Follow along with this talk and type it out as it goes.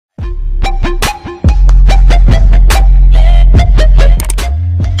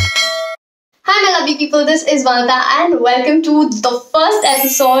people, this is Vandita and welcome to the first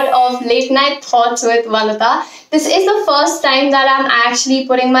episode of Late Night Thoughts with Vandita. This is the first time that I'm actually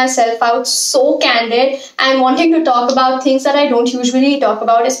putting myself out so candid and wanting to talk about things that I don't usually talk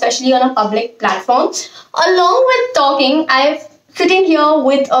about, especially on a public platform. Along with talking, I'm sitting here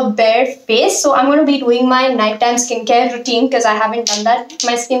with a bare face, so I'm going to be doing my nighttime skincare routine because I haven't done that.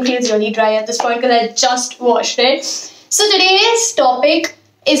 My skin feels really dry at this point because I just washed it. So today's topic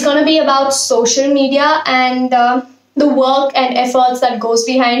is going to be about social media and the work and efforts that goes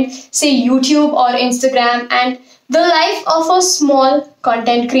behind, say, YouTube or Instagram, and the life of a small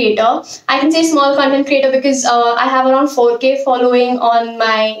content creator. I can say small content creator because I have around 4K following on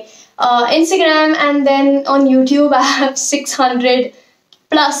my Instagram, and then on YouTube I have 600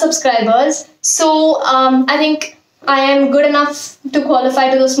 plus subscribers. So I think I am good enough to qualify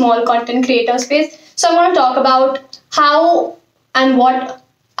to the small content creator space. So I'm going to talk about how and what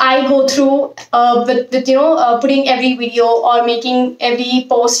I go through with putting every video or making every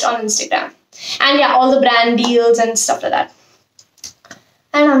post on Instagram, and yeah, all the brand deals and stuff like that.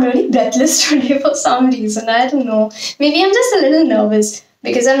 And I'm really breathless today for some reason. I don't know. Maybe I'm just a little nervous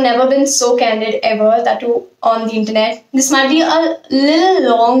because I've never been so candid ever, that too on the internet. This might be a little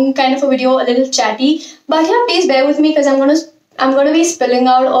long kind of a video, a little chatty, but yeah, please bear with me because I'm gonna be spilling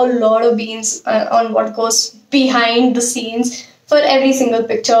out a lot of beans on what goes behind the scenes for every single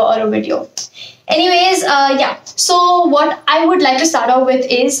picture or a video. Anyways, yeah, so what I would like to start off with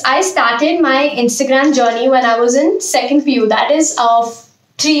is I started my Instagram journey when I was in 2nd PU. That is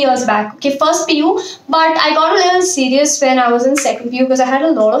 3 years back. Okay, 1st PU, but I got a little serious when I was in 2nd PU because I had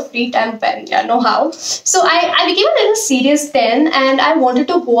a lot of free time apparently. I don't know how. So I became a little serious then, and I wanted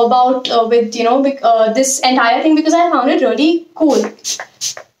to go about with this entire thing because I found it really cool.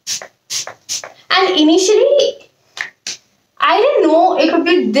 And initially, I didn't know it would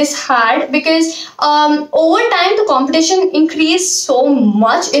be this hard because over time the competition increased so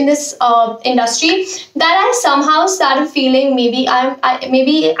much in this industry that I somehow started feeling maybe I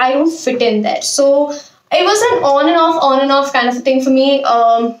don't fit in there. So it was an on and off kind of a thing for me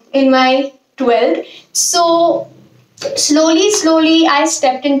in my 12th. So slowly I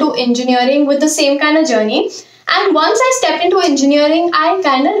stepped into engineering with the same kind of journey. And once I stepped into engineering, I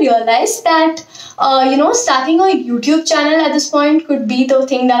kind of realized that starting a YouTube channel at this point could be the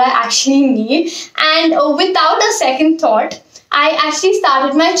thing that I actually need. And without a second thought, I actually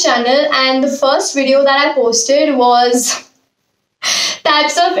started my channel, and the first video that I posted was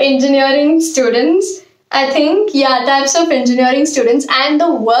types of engineering students. I think, yeah, types of engineering students. And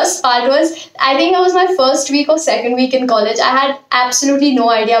the worst part was, I think it was my 1st week or 2nd week in college. I had absolutely no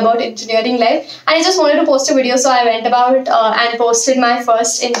idea about engineering life, and I just wanted to post a video, so I went about and posted my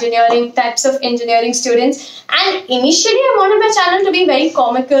first types of engineering students. And initially I wanted my channel to be very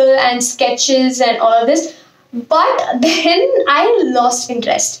comical and sketches and all of this, but then I lost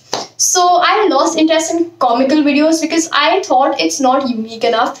interest. So I lost interest in comical videos because I thought it's not unique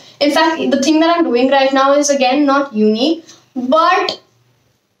enough. In fact, the thing that I'm doing right now is again not unique, but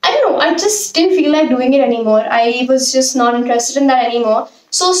I don't know, I just didn't feel like doing it anymore. I was just not interested in that anymore.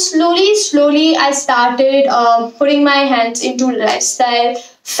 So slowly I started putting my hands into lifestyle,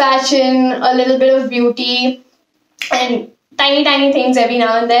 fashion, a little bit of beauty, and tiny things every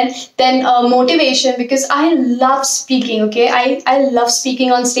now and then. Then motivation, because I love speaking. Okay, I love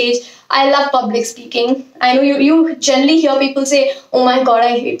speaking on stage. I love public speaking. I know you generally hear people say, oh my god,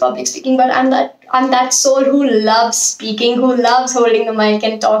 I hate public speaking, but I'm that soul who loves speaking, who loves holding the mic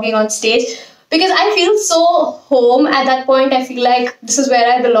and talking on stage, because I feel so home at that point. I feel like this is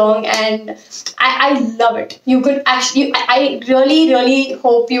where I belong, and I love it. You could actually, I really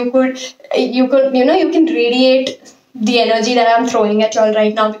hope you can radiate the energy that I'm throwing at y'all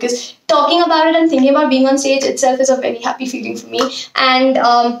right now, because talking about it and thinking about being on stage itself is a very happy feeling for me. And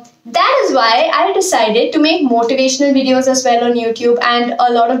that is why I decided to make motivational videos as well on YouTube, and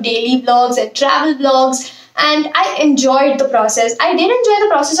a lot of daily vlogs and travel vlogs. And I enjoyed the process. I did enjoy the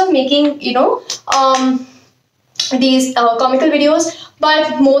process of making, these comical videos,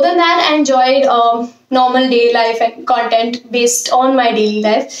 but more than that, I enjoyed normal day life and content based on my daily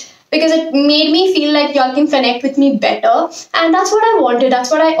life, because it made me feel like y'all can connect with me better. And that's what I wanted. That's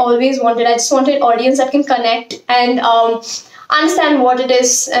what I always wanted. I just wanted audience that can connect and understand what it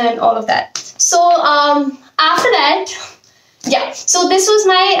is and all of that. So after that, yeah, so this was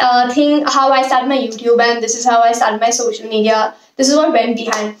my thing, how I started my YouTube, and this is how I started my social media. This is what went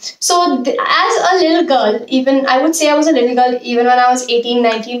behind. So as a little girl, even I would say I was a little girl even when I was 18,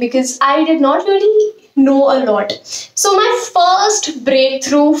 19, because I did not really know a lot. So my first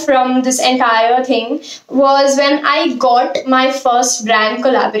breakthrough from this entire thing was when I got my first brand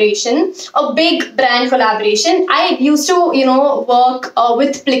collaboration, a big brand collaboration. I used to, work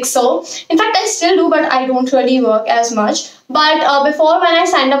with Plixo. In fact, I still do, but I don't really work as much. But before, when I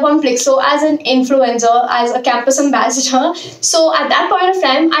signed up on Plixo as an influencer, as a campus ambassador, so at that point of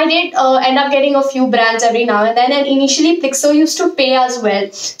time, I did end up getting a few brands every now and then. And initially, Plixo used to pay as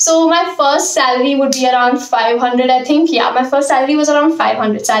well. So my first salary would be around 500, I think. Yeah, my first salary was around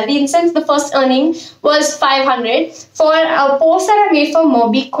 500. Salary in the sense, the first earning was 500 for a post that I made for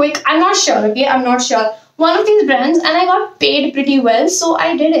MobiQuick. I'm not sure, okay? I'm not sure. One of these brands, and I got paid pretty well, so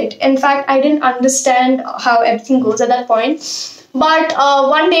I did it. In fact, I didn't understand how everything goes at that point. But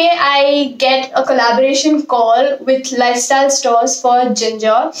one day I get a collaboration call with lifestyle stores for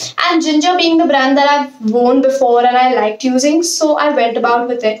Ginger, and Ginger being the brand that I've worn before and I liked using, so I went about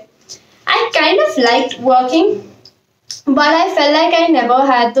with it. I kind of liked working, but I felt like I never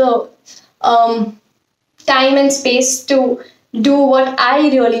had the time and space to do what I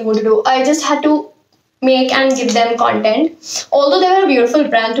really would do. I just had to make and give them content. Although they were a beautiful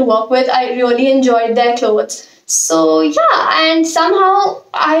brand to work with, I really enjoyed their clothes. So yeah, and somehow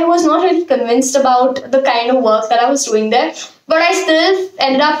I was not really convinced about the kind of work that I was doing there, but I still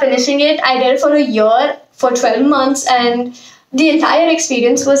ended up finishing it. I did it for a year, for 12 months, and the entire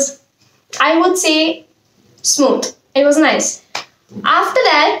experience was, I would say, smooth. It was nice. After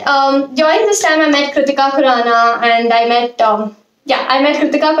that, during this time, I met Kritika Khurana, and I met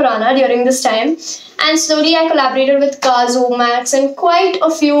Kritika Khurana during this time, and slowly I collaborated with Kazoo, Max, and quite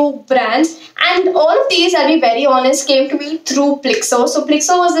a few brands. And all of these, I'll be very honest, came to me through Plixo. So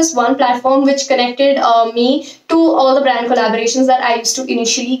Plixo was this one platform which connected me to all the brand collaborations that I used to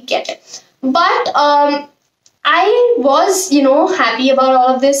initially get. But I was, happy about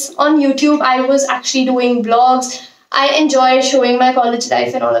all of this. On YouTube, I was actually doing vlogs. I enjoyed showing my college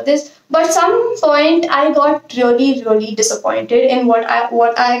life and all of this. But some point, I got really, really disappointed in what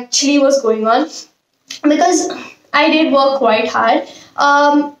actually was going on, because I did work quite hard.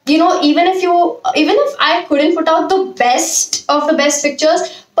 Even if I couldn't put out the best of the best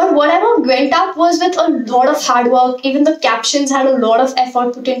pictures, but whatever went up was with a lot of hard work. Even the captions had a lot of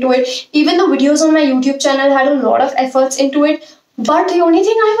effort put into it. Even the videos on my YouTube channel had a lot of efforts into it. But the only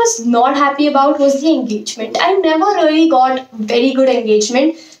thing I was not happy about was the engagement. I never really got very good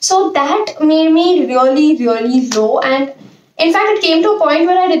engagement. So that made me really, really low. And in fact, it came to a point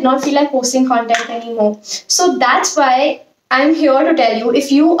where I did not feel like posting content anymore. So that's why I'm here to tell you,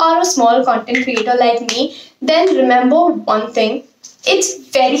 if you are a small content creator like me, then remember one thing. It's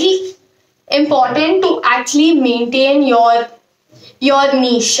very important to actually maintain your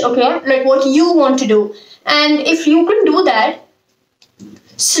niche, okay? Like what you want to do. And if you can do that,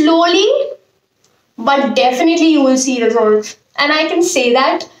 slowly but definitely you will see results. And I can say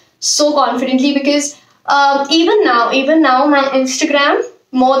that so confidently, because even now my Instagram,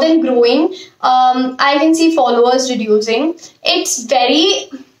 more than growing, I can see followers reducing. It's very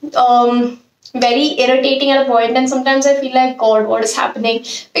very irritating at a point, and sometimes I feel like, God, what is happening?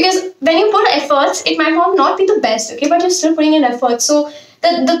 Because when you put efforts, it might not be the best, okay, but you're still putting in efforts. So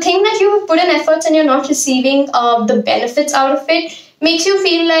the thing that you put in efforts and you're not receiving the benefits out of it makes you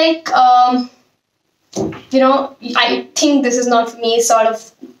feel like I think this is not for me, sort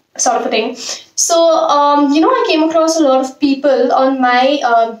of a thing. So I came across a lot of people on my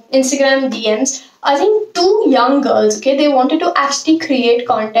Instagram DMs. I think 2 young girls, okay, they wanted to actually create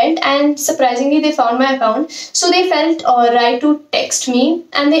content, and surprisingly they found my account. So they felt right to text me,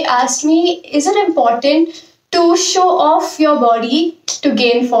 and they asked me, is it important to show off your body to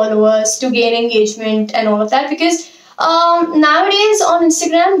gain followers, to gain engagement and all of that? Because nowadays on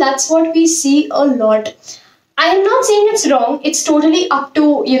Instagram, that's what we see a lot. I'm not saying it's wrong. It's totally up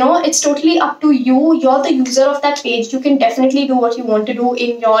to, it's totally up to you. You're the user of that page. You can definitely do what you want to do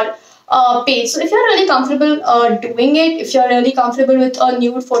in your page. So if you're really comfortable doing it, if you're really comfortable with a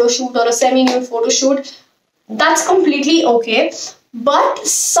nude photo shoot or a semi-nude photo shoot, that's completely okay. But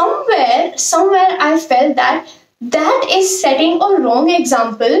somewhere I felt that is setting a wrong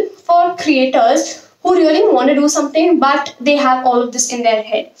example for creators who really want to do something, but they have all of this in their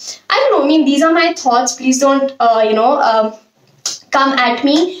head. I don't know, I mean, these are my thoughts. Please don't, come at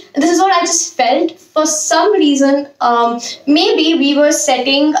me. This is what I just felt. For some reason, maybe we were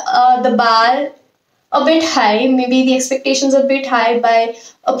setting the bar a bit high. Maybe the expectations a bit high by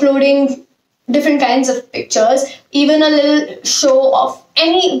uploading different kinds of pictures. Even a little show of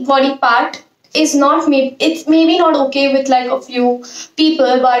any body part is not, it's maybe not okay with like a few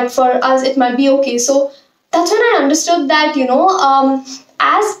people, but for us it might be okay. So that's when I understood that,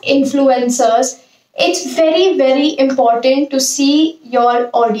 as influencers, it's very, very important to see your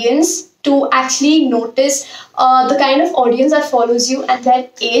audience, to actually notice the kind of audience that follows you and their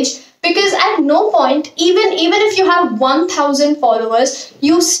age. Because at no point, even if you have 1,000 followers,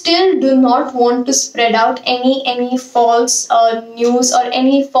 you still do not want to spread out any false news, or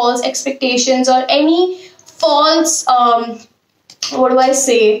any false expectations, or any false what do I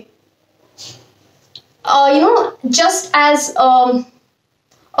say, just as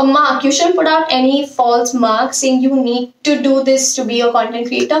a mark. You shouldn't put out any false mark saying you need to do this to be a content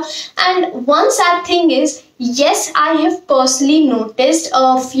creator. And one sad thing is, yes, I have personally noticed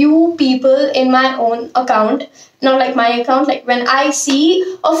a few people in my own account, not like my account, like when I see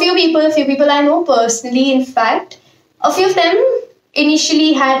a few people I know personally, in fact, a few of them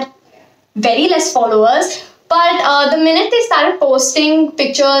initially had very less followers, but the minute they started posting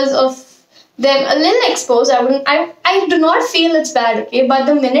pictures of them a little exposed, I do not feel it's bad, okay, but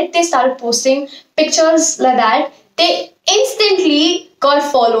the minute they started posting pictures like that, they instantly got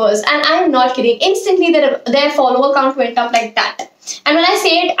followers. And I'm not kidding, instantly their follower count went up like that. And when I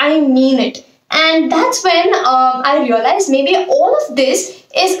say it, I mean it. And that's when I realized maybe all of this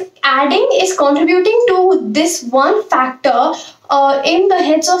is contributing to this one factor in the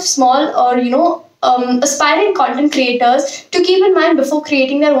heads of small, or aspiring content creators, to keep in mind before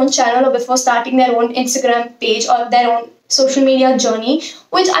creating their own channel, or before starting their own Instagram page or their own social media journey,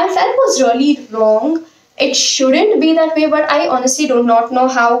 which I felt was really wrong. It shouldn't be that way, but I honestly do not know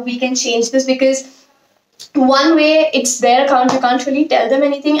how we can change this, because one way, it's their account, you can't really tell them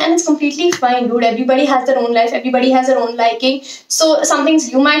anything, and it's completely fine, dude. Everybody has their own life, everybody has their own liking. So some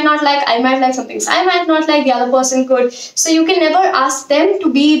things you might not like, I might like, some things I might not like, the other person could. So you can never ask them to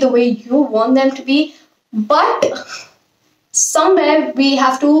be the way you want them to be. But somewhere we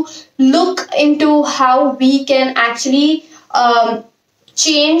have to look into how we can actually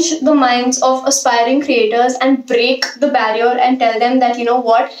change the minds of aspiring creators and break the barrier, and tell them that, you know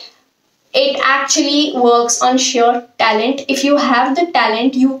what, it actually works on sheer talent. If you have the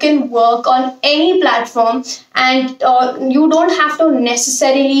talent, you can work on any platform, and you don't have to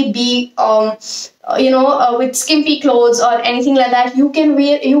necessarily be with skimpy clothes or anything like that. You can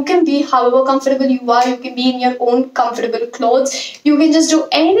be however comfortable you are. You can be in your own comfortable clothes. You can just do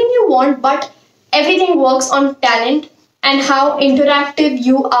anything you want, but everything works on talent and how interactive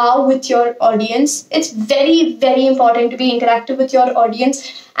you are with your audience. It's very, very important to be interactive with your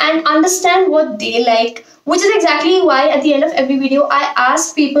audience and understand what they like, which is exactly why at the end of every video, I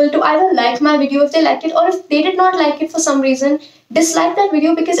ask people to either like my video if they liked it, or if they did not like it for some reason, dislike that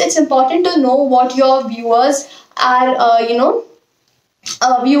video, because it's important to know what your viewers are,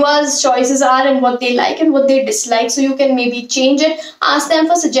 viewers' choices are, and what they like and what they dislike, so you can maybe change it, ask them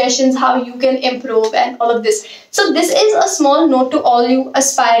for suggestions how you can improve, and all of this. So this is a small note to all you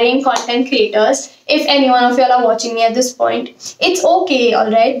aspiring content creators. If any one of y'all are watching me at this point, it's okay,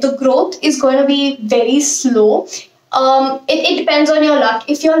 all right? The growth is going to be very slow. It depends on your luck.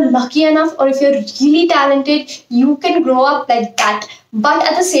 If you're lucky enough, or if you're really talented, you can grow up like that. But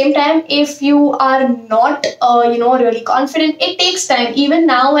at the same time, if you are not really confident, it takes time. Even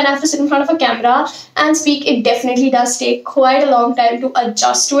now, when I have to sit in front of a camera and speak, it definitely does take quite a long time to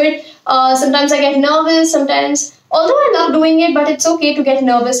adjust to it. Sometimes I get nervous, sometimes, although I love doing it, but it's okay to get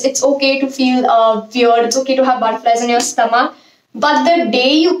nervous, it's okay to feel weird, it's okay to have butterflies in your stomach. But the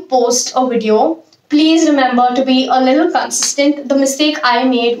day you post a video, please remember to be a little consistent. The mistake I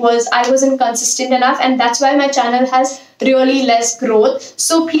made was I wasn't consistent enough, and that's why my channel has really less growth.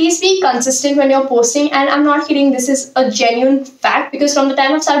 So please be consistent when you're posting, and I'm not kidding, this is a genuine fact, because from the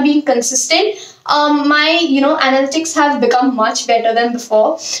time I've started being consistent, my analytics have become much better than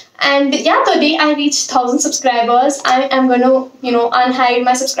before. And yeah, the day I reach 1,000 subscribers, I am going to unhide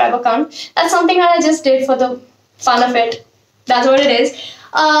my subscriber count. That's something that I just did for the fun of it. That's what it is.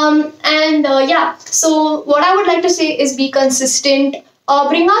 Yeah, so what I would like to say is be consistent,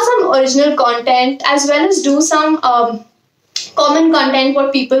 bring out some original content, as well as do some common content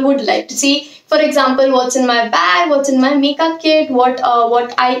what people would like to see. For example, what's in my bag, what's in my makeup kit, what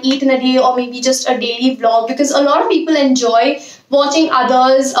I eat in a day, or maybe just a daily vlog, because a lot of people enjoy watching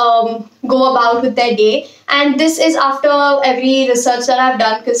others go about with their day. And this is after every research that I've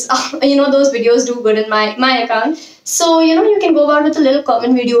done, because those videos do good in my account. So you can go about with a little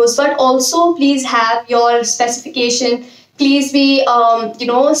common videos, but also please have your specification. Please be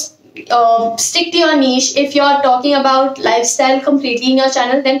stick to your niche. If you're talking about lifestyle completely in your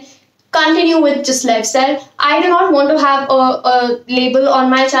channel, then continue with just lifestyle. I do not want to have a label on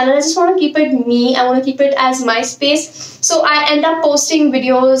my channel. I just want to keep it me. I want to keep it as my space. So I end up posting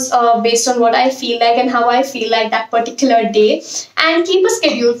videos based on what I feel like and how I feel like that particular day. And keep a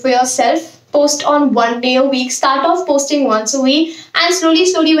schedule for yourself. post on one day a week. Start off posting once a week, and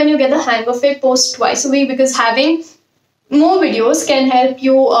slowly when you get the hang of it, post twice a week, because having more videos can help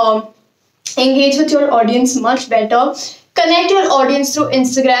you engage with your audience much better. Connect your audience through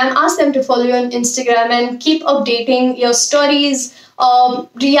Instagram. Ask them to follow you on Instagram and keep updating your stories.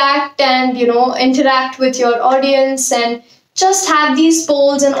 React and interact with your audience, and just have these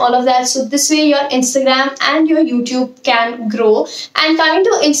polls and all of that. So this way your Instagram and your YouTube can grow. And coming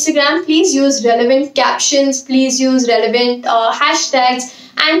to Instagram, please use relevant captions, please use relevant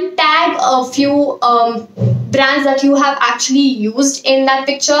hashtags, and tag a few brands that you have actually used in that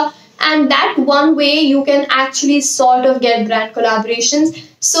picture. And that one way you can actually sort of get brand collaborations.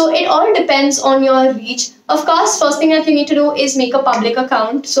 So it all depends on your reach. Of course, first thing that you need to do is make a public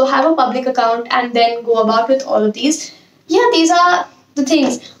account. So have a public account and then go about with all of these. Yeah, these are the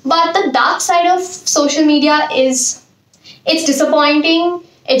things. But the dark side of social media is it's disappointing.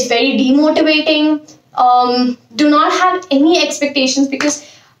 It's very demotivating. Do not have any expectations, because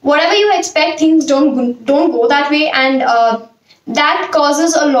whatever you expect, things don't go that way. And that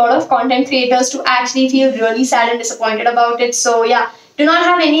causes a lot of content creators to actually feel really sad and disappointed about it. So yeah, do not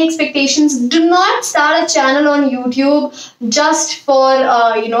have any expectations. Do not start a channel on YouTube just for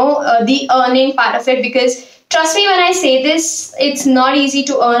the earning part of it, because trust me when I say this, it's not easy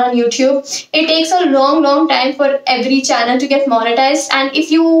to earn on YouTube. It takes a long time for every channel to get monetized. And if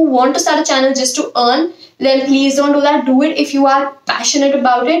you want to start a channel just to earn, then please don't do that. Do it if you are passionate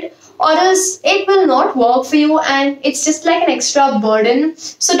about it, or else it will not work for you and it's just like an extra burden.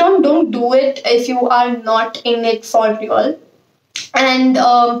 So don't do it if you are not in it for real. And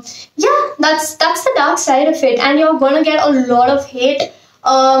yeah, that's the dark side of it, and you're gonna get a lot of hate.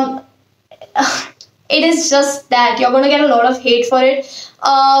 It is just that you're gonna get a lot of hate for it,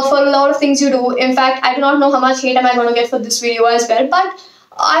 for a lot of things you do. In fact, I do not know how much hate am I gonna get for this video as well, but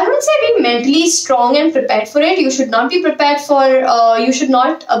I wouldn't say be mentally strong and prepared for it. You should not be prepared for, you should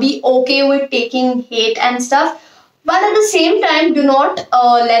not be okay with taking hate and stuff. But at the same time, do not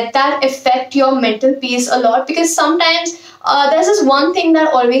let that affect your mental peace a lot, because sometimes there's this one thing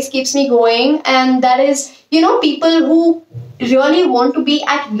that always keeps me going, and that is, people who really want to be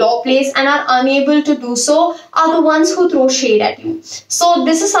at your place and are unable to do so are the ones who throw shade at you. So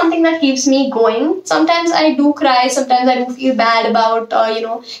this is something that keeps me going. Sometimes I do cry, sometimes I do feel bad about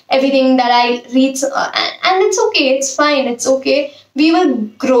everything that I read, and it's okay, it's fine, it's okay. We will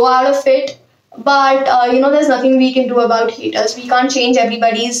grow out of it. But there's nothing we can do about haters. We can't change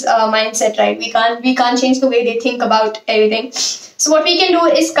everybody's mindset, right? We can't change the way they think about everything. So what we can do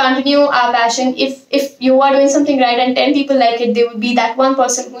is continue our passion. If you are doing something right and 10 people like it, there will be that one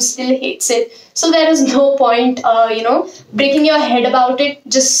person who still hates it. So there is no point breaking your head about it.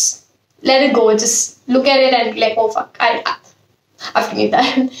 Just let it go. Just look at it and be like, oh fuck, I have to meet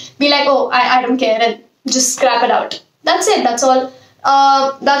that. Be like, oh, I don't care, and just scrap it out. That's it. That's all.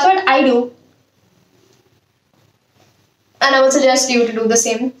 That's what I do. And I would suggest you to do the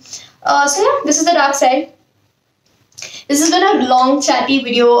same. So yeah, this is the dark side. This has been a long chatty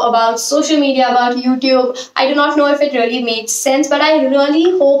video about social media, about YouTube. I do not know if it really made sense, but I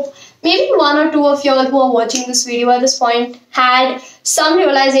really hope maybe one or two of y'all who are watching this video at this point had some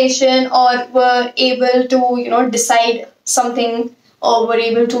realization, or were able to, decide something, or were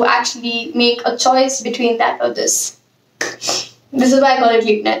able to actually make a choice between that or this. This is why I call it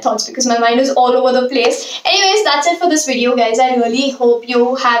late night thoughts, because my mind is all over the place. Anyways, that's it for this video, guys. I really hope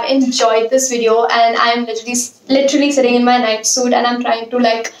you have enjoyed this video, and I'm literally sitting in my night suit and I'm trying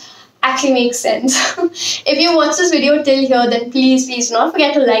to actually make sense. If you watched this video till here, then please do not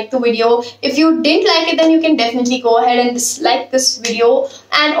forget to like the video. If you didn't like it, then you can definitely go ahead and dislike this video.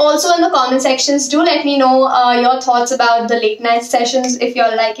 And also in the comment sections, do let me know your thoughts about the late night sessions. If you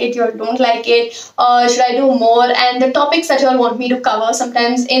all like it, you all don't like it, should I do more, and the topics that you all want me to cover.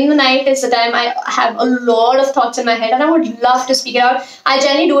 Sometimes in the night is the time I have a lot of thoughts in my head and I would love to speak it out. I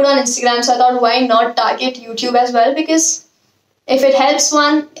generally do it on Instagram, so I thought, why not target YouTube as well, because if it helps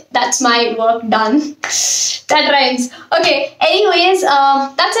one, that's my work done. That rhymes. Okay, anyways,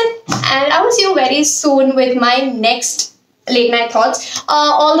 that's it. And I will see you very soon with my next late night thoughts.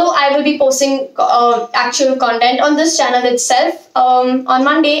 Although I will be posting actual content on this channel itself on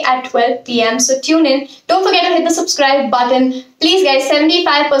Monday at 12 PM. So tune in. Don't forget to hit the subscribe button. Please guys,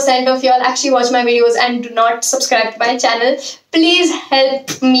 75% of y'all actually watch my videos and do not subscribe to my channel. Please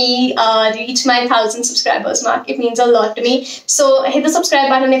help me reach my 1,000 subscribers mark. It means a lot to me. So hit the subscribe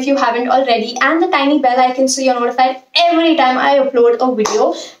button if you haven't already, and the tiny bell icon so you're notified every time I upload a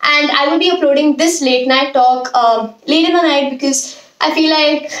video. And I will be uploading this late night talk late in the night, because I feel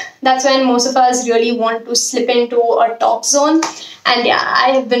like that's when most of us really want to slip into a talk zone. And yeah, I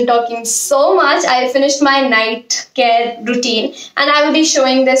have been talking so much. I finished my night care routine and I will be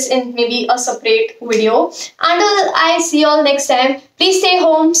showing this in maybe a separate video. Until I see you all next time, please stay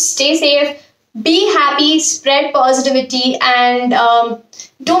home, stay safe, be happy, spread positivity, and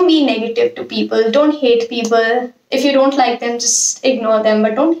don't be negative to people. Don't hate people. If you don't like them, just ignore them,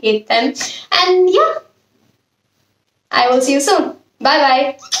 but don't hate them. And yeah, I will see you soon. Bye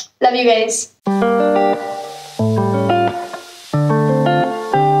bye. Love you guys.